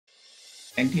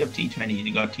plenty of T20.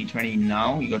 You got T20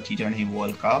 now, you got T20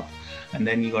 World Cup, and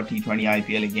then you got T20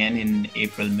 IPL again in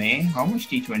April, May. How much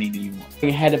T20 do you want?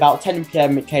 Ahead about 10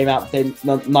 p.m. it came out the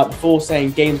night before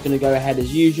saying game's going to go ahead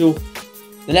as usual.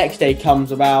 The next day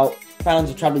comes about, fans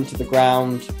are travelling to the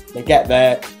ground, they get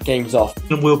there, game's off.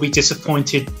 And we'll be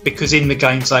disappointed because in the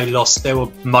games they lost, there were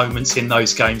moments in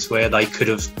those games where they could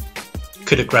have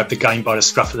grabbed the game by the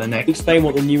scruff of the neck. Explain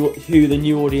who the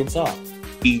new audience are.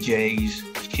 DJs,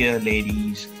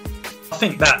 cheerladies. I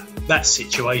think that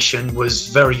situation was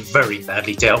very, very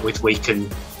badly dealt with. We can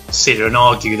sit here and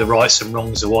argue the rights and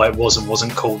wrongs of why it was and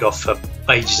wasn't called off for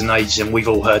ages and ages, and we've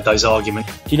all heard those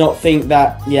arguments. Do you not think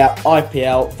that,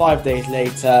 IPL, 5 days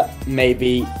later,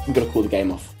 maybe we've got to call the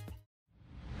game off?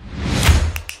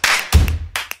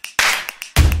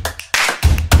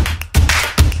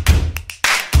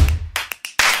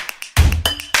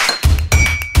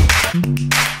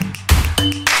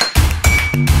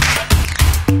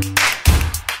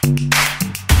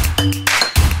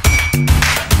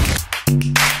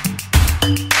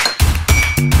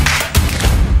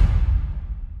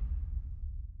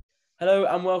 Hello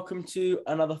and welcome to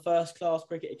another First Class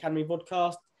Cricket Academy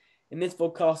podcast. In this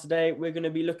podcast today, we're going to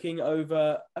be looking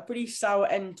over a pretty sour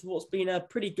end to what's been a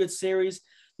pretty good series.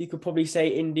 You could probably say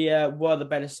India were the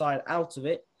better side out of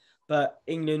it, but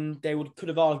England, could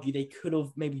have argued they could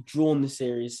have maybe drawn the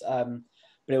series, but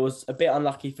it was a bit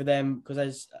unlucky for them because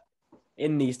as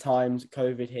in these times,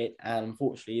 COVID hit and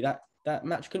unfortunately that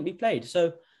match couldn't be played.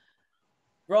 So,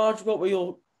 Raj, what were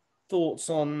your thoughts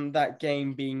on that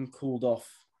game being called off?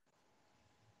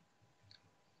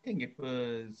 I think it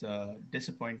was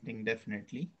disappointing,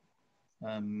 definitely.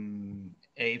 From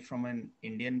an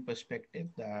Indian perspective,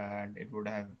 that it would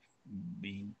have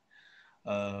been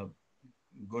a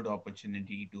good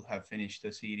opportunity to have finished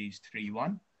the series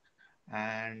 3-1.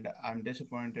 And I'm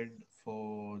disappointed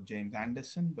for James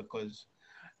Anderson because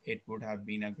it would have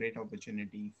been a great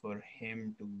opportunity for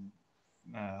him to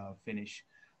finish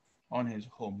on his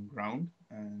home ground,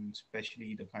 and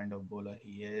especially the kind of bowler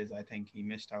he is. I think he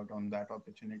missed out on that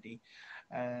opportunity.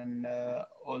 And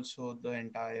also the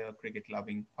entire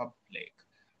cricket-loving public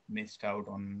missed out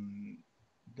on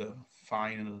the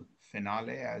final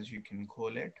finale, as you can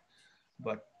call it.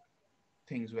 But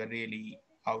things were really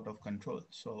out of control.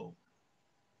 So,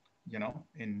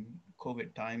 in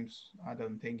COVID times, I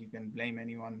don't think you can blame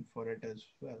anyone for it as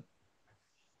well.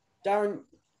 Darren,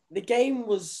 the game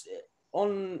was...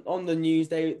 On the news,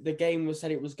 the game was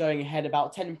said it was going ahead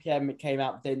about 10 p.m. It came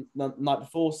out the night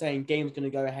before saying game's going to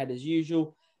go ahead as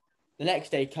usual. The next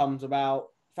day comes about,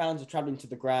 fans are travelling to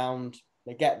the ground,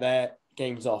 they get there,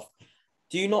 game's off.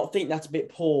 Do you not think that's a bit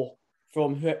poor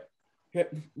from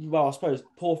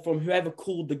poor from whoever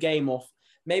called the game off?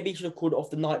 Maybe he should have called it off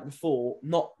the night before,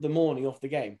 not the morning of the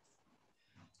game.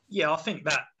 Yeah, I think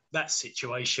that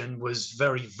situation was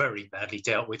very, very badly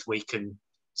dealt with. We can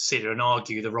sit here and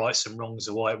argue the rights and wrongs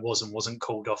of why it was and wasn't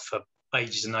called off for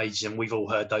ages and ages, and we've all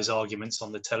heard those arguments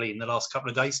on the telly in the last couple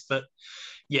of days. But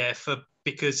yeah,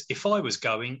 because if I was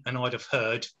going and I'd have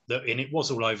heard that, and it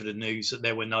was all over the news, that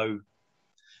there were no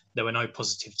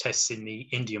positive tests in the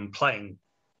Indian playing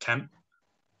camp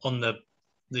on the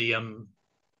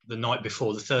night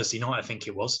before, the Thursday night, I think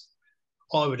it was,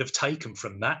 I would have taken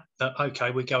from that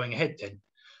okay, we're going ahead then.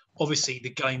 Obviously, the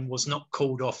game was not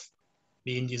called off.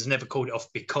 The Indians never called it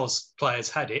off because players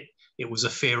had it. It was a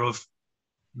fear of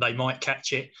they might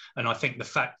catch it. And I think the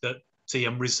fact that the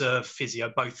reserve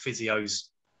physio, both physios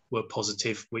were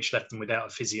positive, which left them without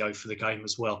a physio for the game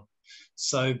as well.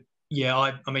 So, yeah,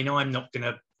 I mean, I'm not going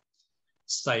to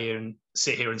sit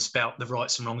here and spout the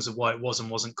rights and wrongs of why it was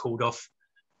and wasn't called off.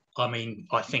 I mean,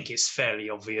 I think it's fairly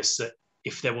obvious that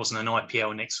if there wasn't an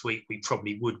IPL next week, we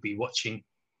probably would be watching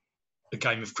a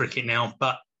game of cricket now.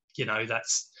 But,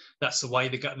 that's the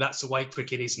way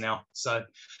cricket is now. So,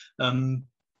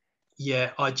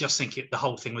 I just think the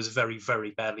whole thing was very,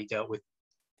 very badly dealt with.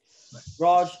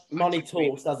 Raj, money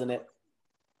talks, doesn't it?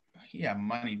 Yeah,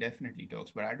 money definitely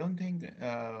talks, but I don't think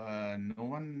no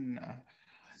one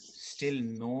still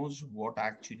knows what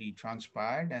actually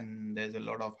transpired, and there's a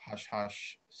lot of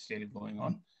hush-hush still going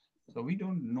on. So we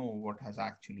don't know what has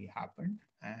actually happened,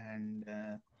 and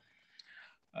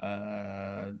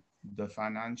the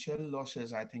financial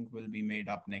losses, I think, will be made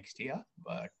up next year.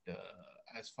 But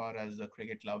as far as the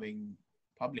cricket-loving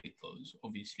public goes,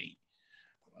 obviously,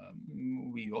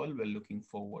 we all were looking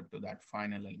forward to that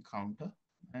final encounter,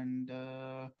 and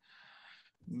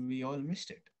we all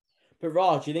missed it. But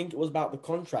Raj, you think it was about the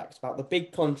contracts, about the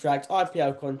big contracts,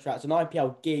 IPL contracts, an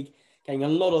IPL gig, getting a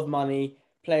lot of money?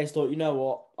 Players thought, you know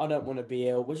what, I don't want to be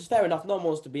ill, which is fair enough. No one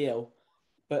wants to be ill,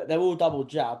 but they're all double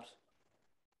jabbed.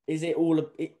 is it all?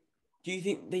 Do you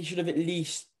think they should have at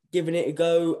least given it a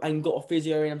go and got a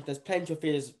physio in? There's plenty of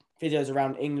physios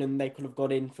around England they could have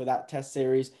got in for that test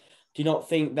series. Do you not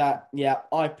think that, yeah,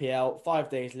 IPL, 5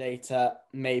 days later,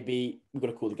 maybe we've got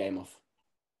to call the game off?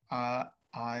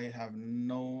 I have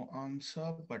no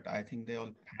answer, but I think they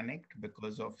all panicked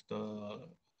because of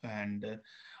and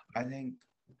I think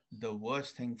the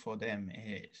worst thing for them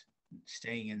is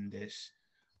staying in this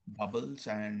bubbles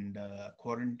and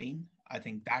quarantine. I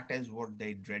think that is what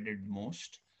they dreaded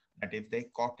most. That if they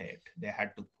caught it, they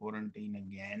had to quarantine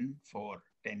again for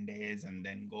 10 days and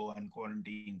then go and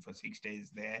quarantine for 6 days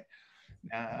there.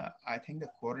 I think the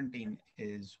quarantine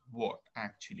is what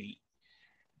actually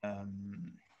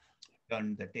um,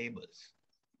 turned the tables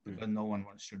because no one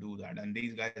wants to do that. And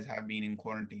these guys have been in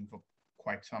quarantine for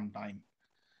quite some time.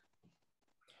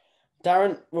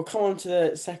 Darren, we'll come on to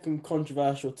the second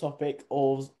controversial topic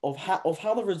of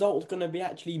how the result's going to be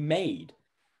actually made.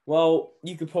 Well,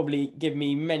 you could probably give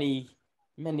me many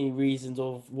reasons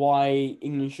of why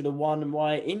England should have won and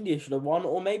why India should have won,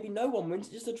 or maybe no one wins,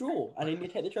 just a draw, and India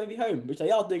take the trophy home, which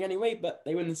they are doing anyway, but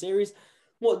they win the series.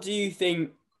 What do you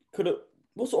think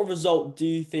what sort of result do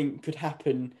you think could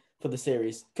happen for the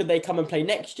series? Could they come and play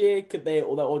next year? Could they,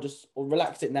 or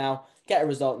relax it now, get a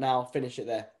result now, finish it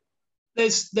there?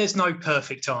 There's no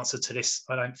perfect answer to this,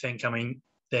 I don't think. I mean,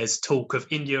 there's talk of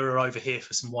India are over here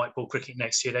for some white ball cricket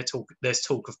next year. There's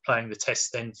talk of playing the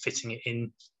test then, fitting it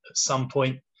in at some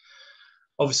point.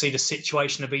 Obviously, the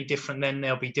situation will be different then.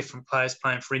 There'll be different players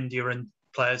playing for India and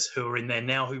players who are in there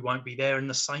now who won't be there, and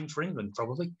the same for England,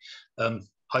 probably.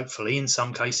 Hopefully, in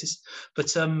some cases.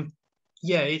 But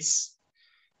yeah, it's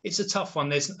a tough one.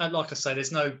 There's, like I say,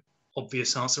 there's no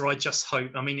obvious answer. I just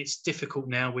hope. I mean, it's difficult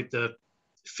now with the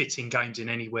fitting games in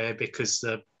anywhere because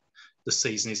the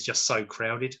season is just so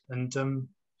crowded, and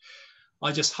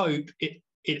I just hope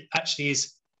it actually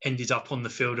is ended up on the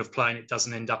field of play and it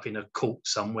doesn't end up in a court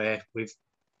somewhere with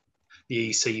the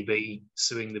ECB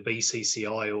suing the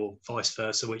BCCI or vice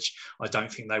versa, which I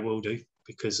don't think they will do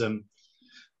because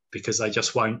they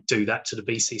just won't do that to the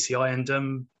BCCI.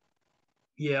 And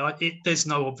yeah, there's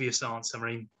no obvious answer.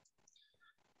 I mean,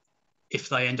 if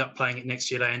they end up playing it next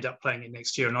year, they end up playing it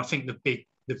next year. And I think the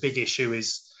big issue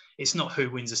is it's not who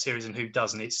wins a series and who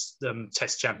doesn't. It's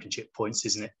Test Championship points,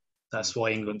 isn't it? That's why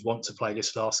England want to play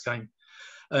this last game.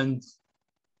 And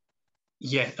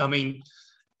yeah, I mean,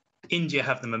 India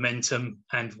have the momentum,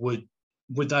 and would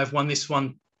they have won this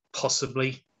one?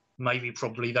 Possibly, maybe,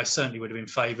 probably. They certainly would have been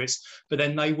favourites, but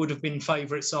then they would have been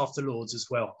favourites after Lords as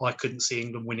well. I couldn't see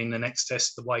England winning the next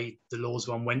test the way the Lords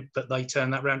one went, but they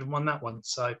turned that round and won that one.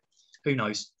 So who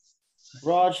knows?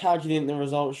 Raj, how do you think the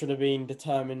result should have been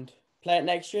determined? Play it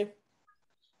next year?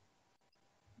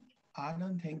 I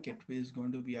don't think it is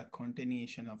going to be a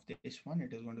continuation of this one.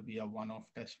 It is going to be a one-off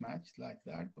test match like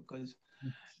that because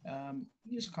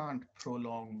you just can't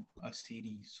prolong a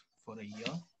series for a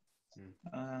year.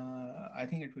 I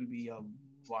think it will be a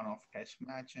one-off test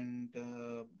match, and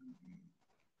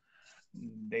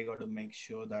they got to make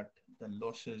sure that the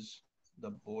losses the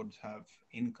boards have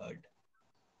incurred,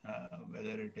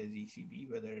 whether it is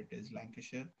ECB, whether it is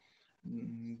Lancashire,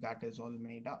 that is all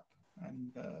made up.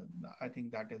 And I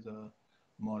think that is a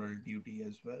moral duty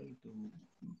as well to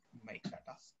make that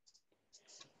up.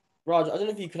 Raj, I don't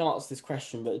know if you can answer this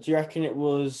question, but do you reckon it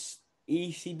was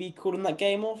ECB calling that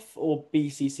game off or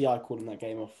BCCI calling that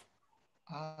game off?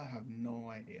 I have no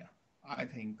idea. I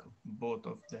think both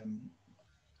of them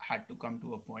had to come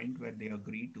to a point where they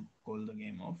agreed to call the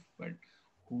game off, but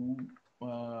who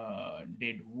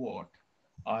did what,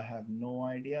 I have no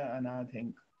idea. And I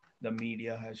think the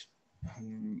media has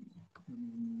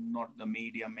not the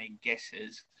media make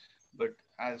guesses, but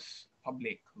as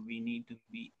public, we need to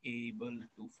be able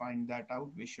to find that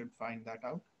out. We should find that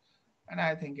out. And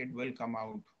I think it will come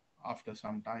out after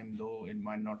some time, though it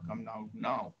might not come out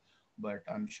now, but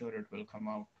I'm sure it will come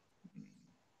out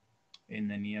in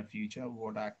the near future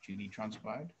what actually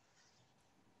transpired.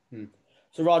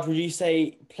 So, Raj, would you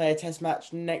say play a test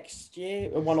match next year,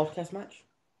 a one-off test match?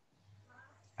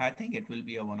 I think it will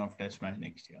be a one-off test match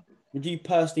next year. Would you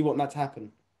personally want that to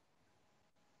happen?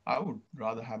 I would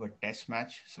rather have a test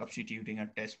match substituting a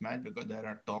test match because there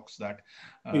are talks that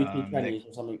Two T20s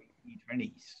or something.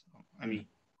 T20s. I mean,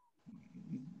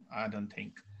 I don't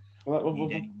think Well, we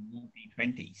need any more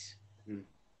T20s.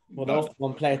 Well, they'll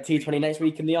often play a T20 next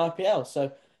week in the IPL,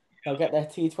 so they'll get their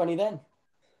T20 then.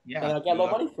 Yeah, they'll get a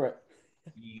lot of money for it.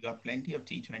 You got plenty of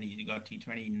T20s. You got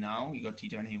T20 now, you got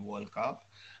T20 World Cup,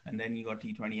 and then you got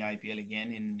T20 IPL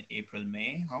again in April,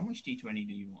 May. How much T20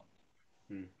 do you want?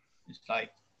 It's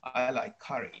like, I like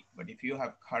curry, but if you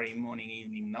have curry morning,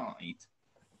 evening, night,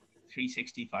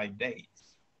 365 days.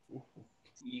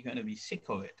 You're going to be sick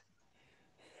of it.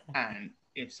 And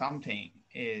if something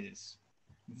is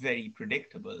very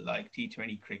predictable, like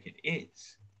T20 cricket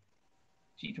is,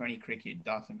 T20 cricket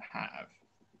doesn't have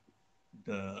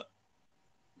the,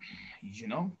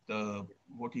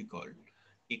 what do you call it?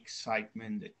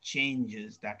 Excitement, the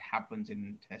changes that happens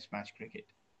in test match cricket.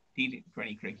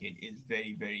 T20 cricket is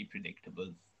very, very predictable,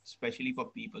 especially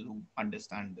for people who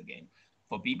understand the game.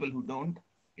 For people who don't,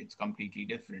 it's completely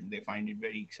different. They find it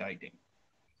very exciting.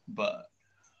 But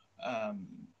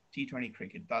T20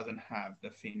 cricket doesn't have the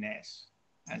finesse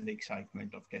and the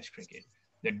excitement of test cricket.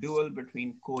 The duel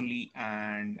between Kohli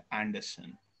and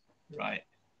Anderson, right?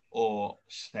 Or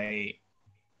say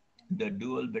the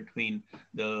duel between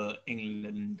the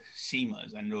England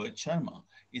seamers and Rohit Sharma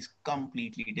is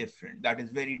completely different. That is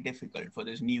very difficult for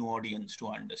this new audience to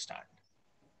understand.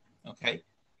 Okay,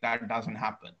 that doesn't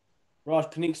happen.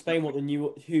 Raj, can you explain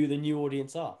who the new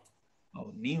audience are?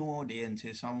 Oh, new audience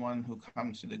is someone who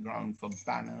comes to the ground for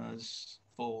banners,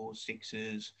 4,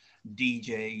 6s,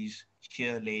 DJs,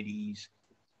 cheerladies,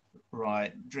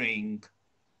 right, drink,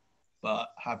 but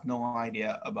have no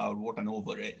idea about what an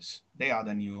over is. They are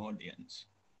the new audience.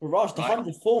 Well, Raj, the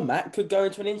 100 format could go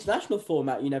into an international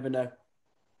format. You never know.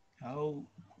 Oh,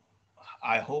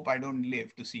 I hope I don't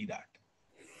live to see that.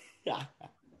 Yeah.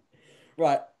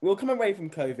 Right, we'll come away from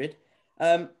COVID.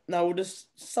 Now we'll just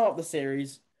sum up the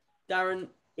series. Darren,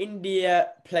 India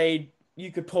played,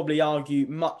 you could probably argue,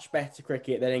 much better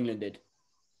cricket than England did.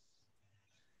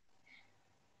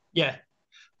 Yeah,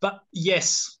 but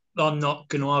yes, I'm not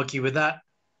going to argue with that.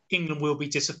 England will be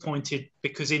disappointed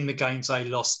because in the games they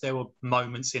lost, there were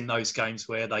moments in those games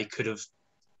where they could have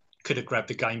grabbed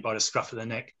the game by the scruff of the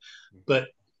neck. But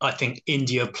I think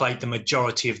India played the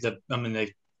majority of the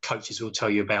coaches will tell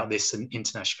you about this, and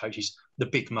international coaches, the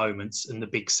big moments and the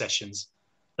big sessions.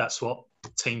 That's what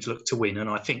teams look to win. And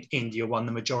I think India won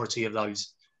the majority of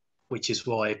those, which is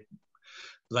why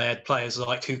they had players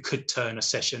like who could turn a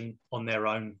session on their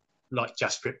own, like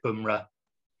Jasprit Bumrah,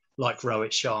 like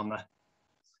Rohit Sharma,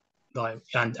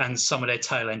 and some of their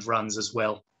tail end runs as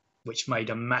well, which made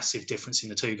a massive difference in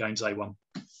the 2 games they won.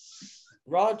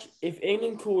 Raj, if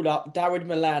England called up David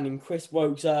Milan and Chris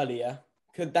Wokes earlier,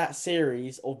 could that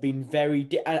series have been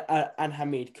and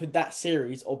Hamid, could that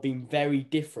series have been very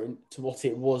different to what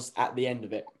it was at the end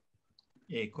of it?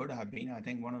 It could have been. I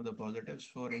think one of the positives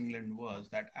for England was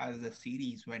that as the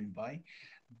series went by,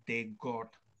 they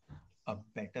got a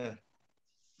better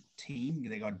team.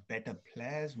 They got better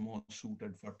players, more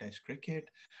suited for Test cricket,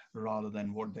 rather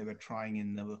than what they were trying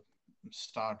in the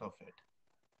start of it.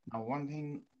 Now, one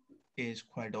thing is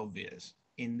quite obvious.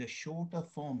 In the shorter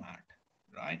format,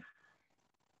 right,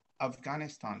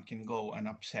 Afghanistan can go and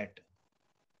upset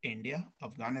India.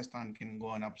 Afghanistan can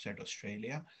go and upset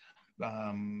Australia.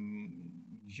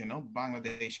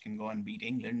 Bangladesh can go and beat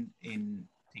England in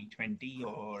T20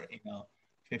 or in a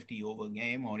 50-over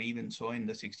game, or even so in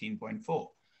the 16.4,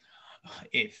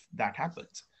 if that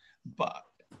happens. But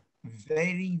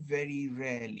very, very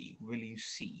rarely will you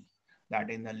see that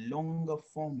in the longer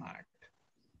format,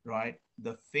 right,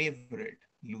 the favorite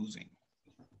losing.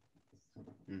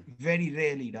 Very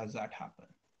rarely does that happen.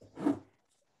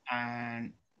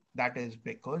 And that is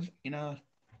because in a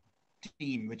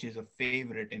team which is a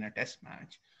favorite in a test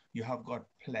match, you have got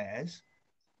players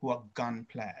who are gun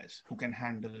players who can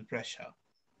handle pressure,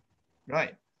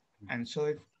 right? And so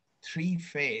if 3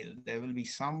 fail, there will be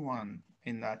someone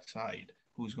in that side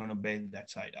who's going to bail that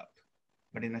side up.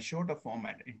 But in a shorter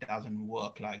format, it doesn't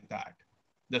work like that.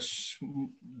 The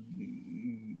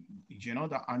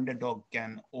underdog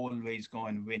can always go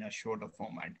and win a shorter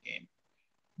format game,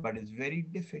 but it's very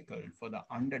difficult for the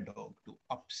underdog to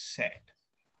upset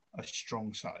a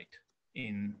strong side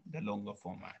in the longer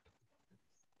format.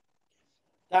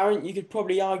 Darren, you could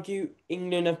probably argue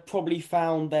England have probably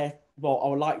found their, well, I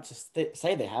would like to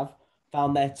say they have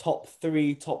found their top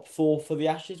 3, top 4 for the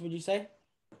Ashes, would you say?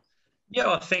 Yeah,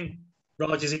 I think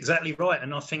Raj is exactly right.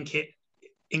 And I think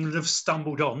England have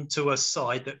stumbled on to a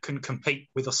side that can compete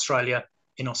with Australia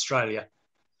in Australia,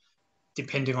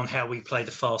 depending on how we play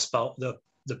the fast ball, the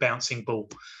bouncing ball.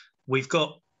 We've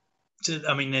got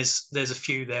there's a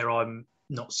few there I'm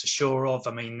not so sure of.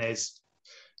 There's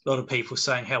a lot of people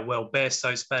saying how well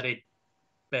Bairstow's batted.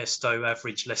 Bairstow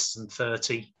averaged less than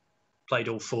 30, played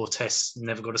all 4 tests,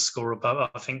 never got a score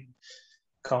above. I think,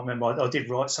 can't remember, I did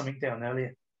write something down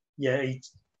earlier. Yeah, he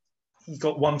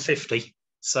got 150,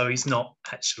 so he's not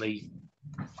actually...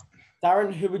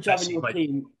 Darren, who would you have in your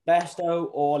team, Bairstow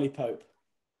or Ollie Pope?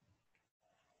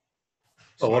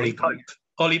 Oh, Ollie Pope.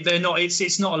 Ollie, they're not.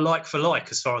 It's not a like for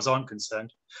like as far as I'm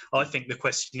concerned. I think the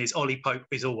question is Ollie Pope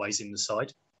is always in the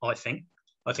side. I think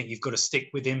you've got to stick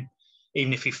with him,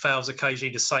 even if he fails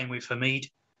occasionally. The same with Hamid,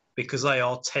 because they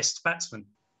are Test batsmen.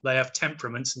 They have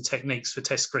temperaments and techniques for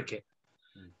Test cricket.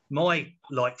 My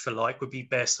like for like would be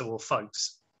Bairstow or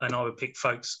Folkes, and I would pick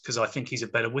Folkes because I think he's a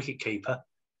better wicket keeper,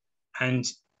 and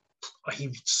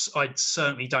I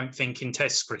certainly don't think in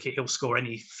Test cricket he'll score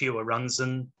any fewer runs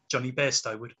than Johnny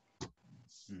Bairstow would.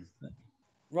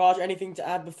 Raj, anything to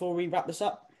add before we wrap this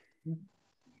up?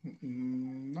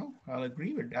 No, I'll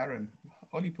agree with Darren.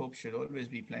 Ollie Pope should always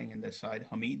be playing in the side.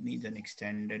 Hamid needs an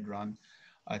extended run.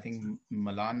 I think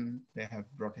Malan, they have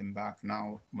brought him back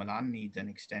now. Malan needs an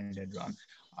extended run.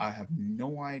 I have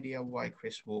no idea why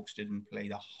Chris Wokes didn't play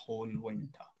the whole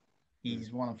winter.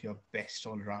 He's one of your best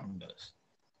all-rounders.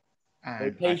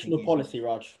 And rotational policy,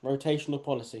 Raj. Rotational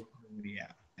policy.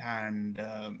 Yeah. And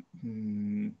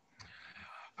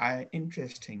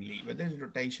interestingly, with this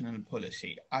rotational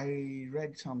policy, I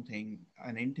read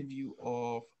an interview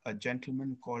of a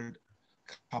gentleman called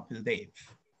Kapil Dev,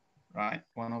 right?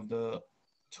 One of the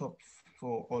top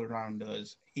 4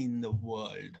 all-rounders in the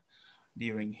world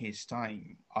during his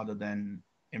time, other than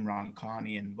Imran Khan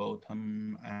in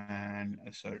Botham and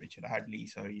Sir Richard Hadley,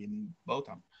 in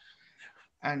Botham.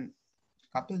 And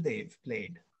Kapil Dev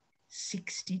played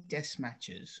 60 test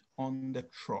matches on the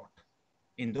trot.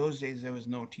 In those days, there was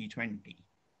no T20,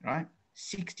 right?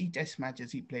 60 test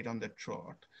matches he played on the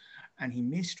trot, and he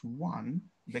missed one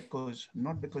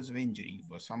not because of injury,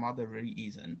 for some other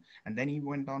reason. And then he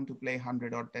went on to play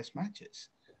 100-odd test matches.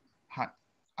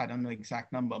 I don't know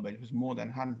exact number, but it was more than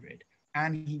 100.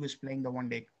 And he was playing the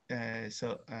one-day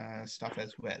stuff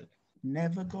as well.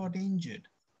 Never got injured.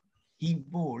 He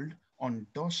bowled on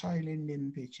docile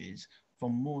Indian pitches for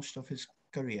most of his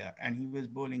career, and he was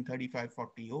bowling 35,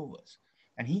 40 overs.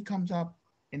 And he comes up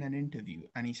in an interview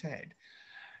and he said,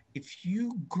 if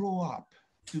you grow up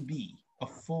to be a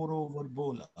 4-over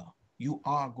bowler, you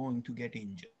are going to get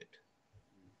injured.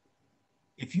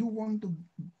 If you want to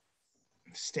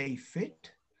stay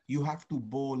fit, you have to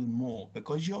bowl more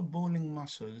because your bowling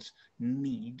muscles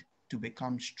need to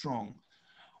become strong.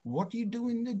 What you do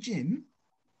in the gym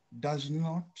does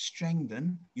not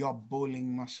strengthen your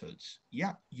bowling muscles.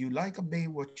 Yeah, you like a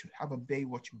Baywatch, have a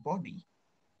Baywatch body,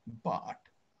 but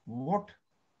what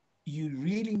you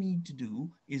really need to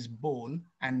do is bowl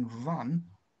and run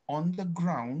on the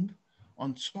ground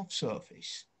on soft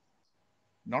surface,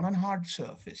 not on hard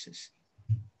surfaces.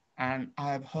 And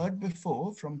I've heard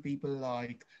before from people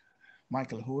like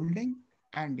Michael Holding,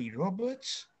 Andy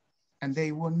Roberts, and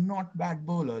they were not bad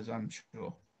bowlers, I'm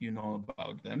sure you know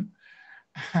about them.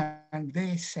 And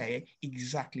they say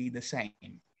exactly the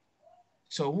same.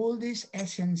 So all this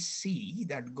S&C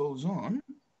that goes on,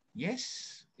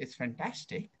 yes, it's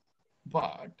fantastic,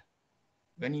 but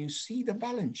when you see the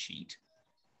balance sheet,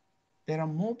 there are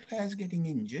more players getting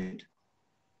injured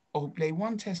or who play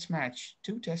 1 test match,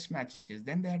 2 test matches,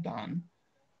 then they're done,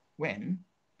 when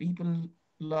people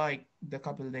like the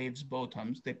Kapil Devs,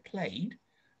 Bothams, they played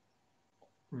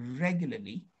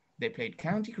regularly. They played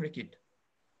county cricket.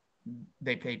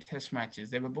 They played test matches.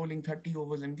 They were bowling 30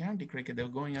 overs in county cricket. They were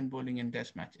going and bowling in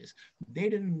test matches. They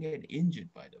didn't get injured,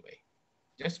 by the way.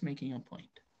 Just making a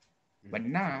point. But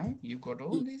now you've got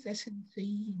all this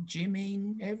S&C,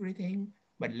 gymming, everything,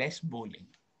 but less bowling.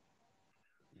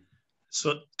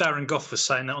 So Darren Goff was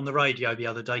saying that on the radio the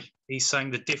other day. He's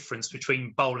saying the difference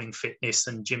between bowling fitness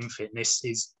and gym fitness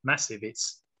is massive.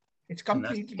 It's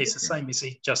completely it's the same as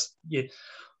you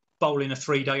bowling a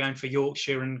 3-day game for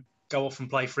Yorkshire and go off and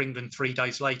play for England 3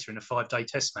 days later in a 5-day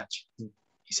test match. And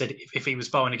he said if he was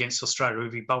bowling against Australia,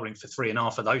 he'd be bowling for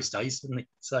 3.5 of those days, wouldn't he?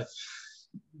 So.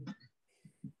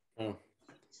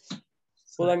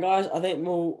 Well then, guys, I think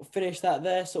we'll finish that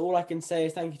there. So all I can say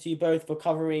is thank you to you both for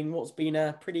covering what's been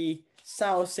a pretty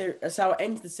sour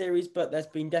end to the series, but there's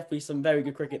been definitely some very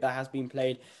good cricket that has been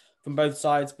played from both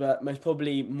sides, but most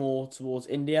probably more towards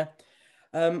India.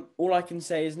 All I can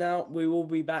say is now we will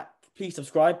be back. Please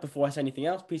subscribe before I say anything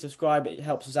else. Please subscribe. It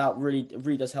helps us out. It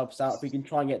really does help us out. If we can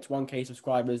try and get to 1K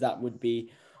subscribers, that would be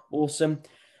awesome.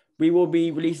 We will be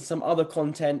releasing some other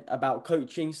content about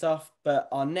coaching stuff, but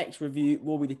our next review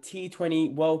will be the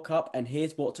T20 World Cup, and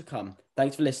here's what to come.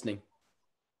 Thanks for listening.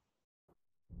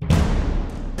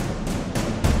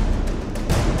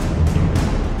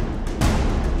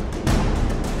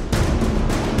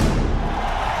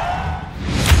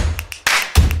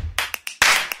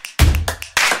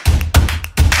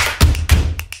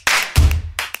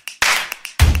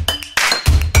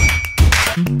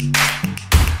 Mm-hmm.